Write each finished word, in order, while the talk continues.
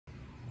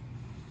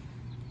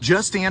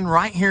Just in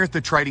right here at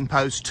the Trading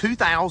Post,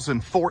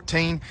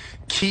 2014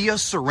 Kia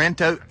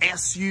Sorento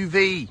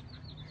SUV.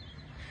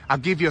 I'll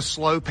give you a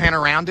slow pan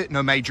around it,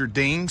 no major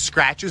dings,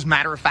 scratches.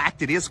 Matter of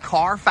fact, it is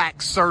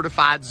Carfax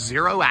certified,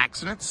 0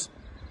 accidents.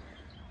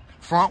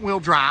 Front wheel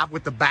drive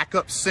with the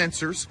backup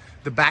sensors,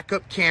 the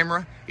backup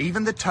camera,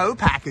 even the tow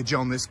package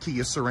on this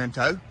Kia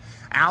Sorento.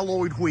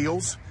 Alloyed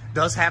wheels,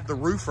 does have the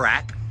roof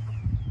rack.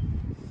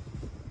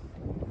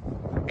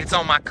 It's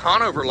on my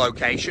Conover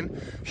location.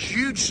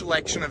 Huge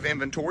selection of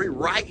inventory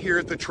right here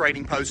at the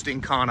Trading Post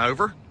in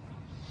Conover.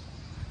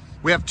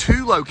 We have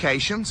 2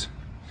 locations,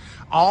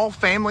 all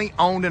family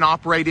owned and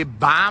operated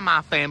by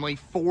my family,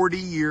 40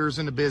 years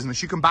in the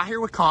business. You can buy here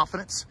with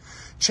confidence.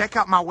 Check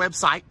out my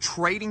website,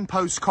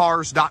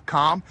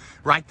 tradingpostcars.com.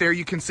 Right there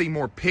you can see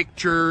more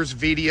pictures,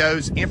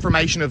 videos,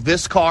 information of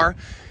this car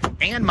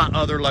and my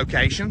other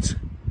locations.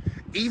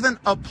 Even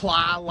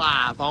apply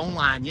live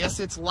online. Yes,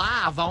 it's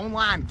live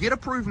online. Get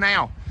approved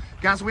now.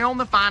 Guys, we own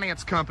the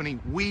finance company.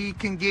 We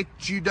can get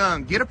you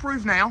done. Get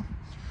approved now.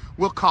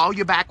 We'll call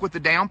you back with the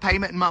down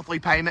payment and monthly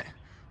payment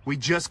we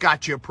just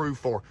got you approved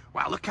for.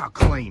 Wow, look how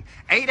clean.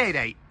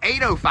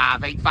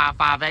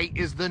 888-805-8558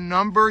 is the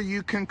number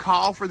you can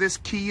call for this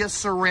Kia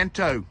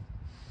Sorento.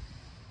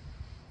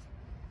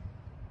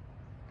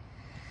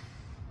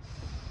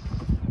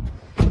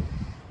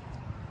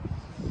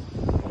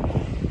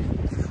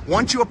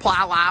 Once you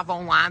apply live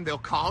online, they'll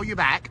call you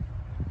back,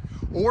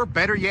 or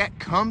better yet,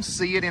 come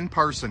see it in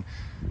person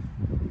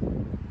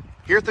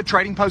here at the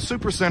Trading Post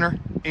Supercenter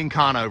in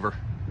Conover.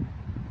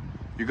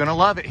 You're gonna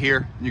love it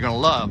here. You're gonna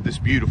love this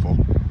beautiful,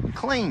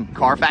 clean,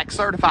 Carfax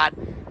certified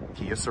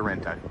Kia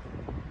Sorento.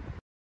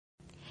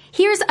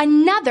 Here's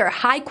another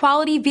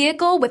high-quality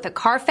vehicle with a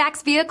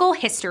Carfax Vehicle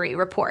History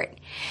Report.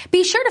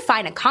 Be sure to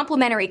find a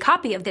complimentary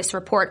copy of this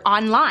report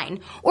online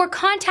or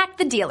contact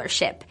the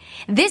dealership.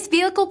 This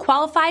vehicle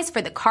qualifies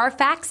for the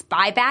Carfax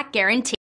Buyback Guarantee.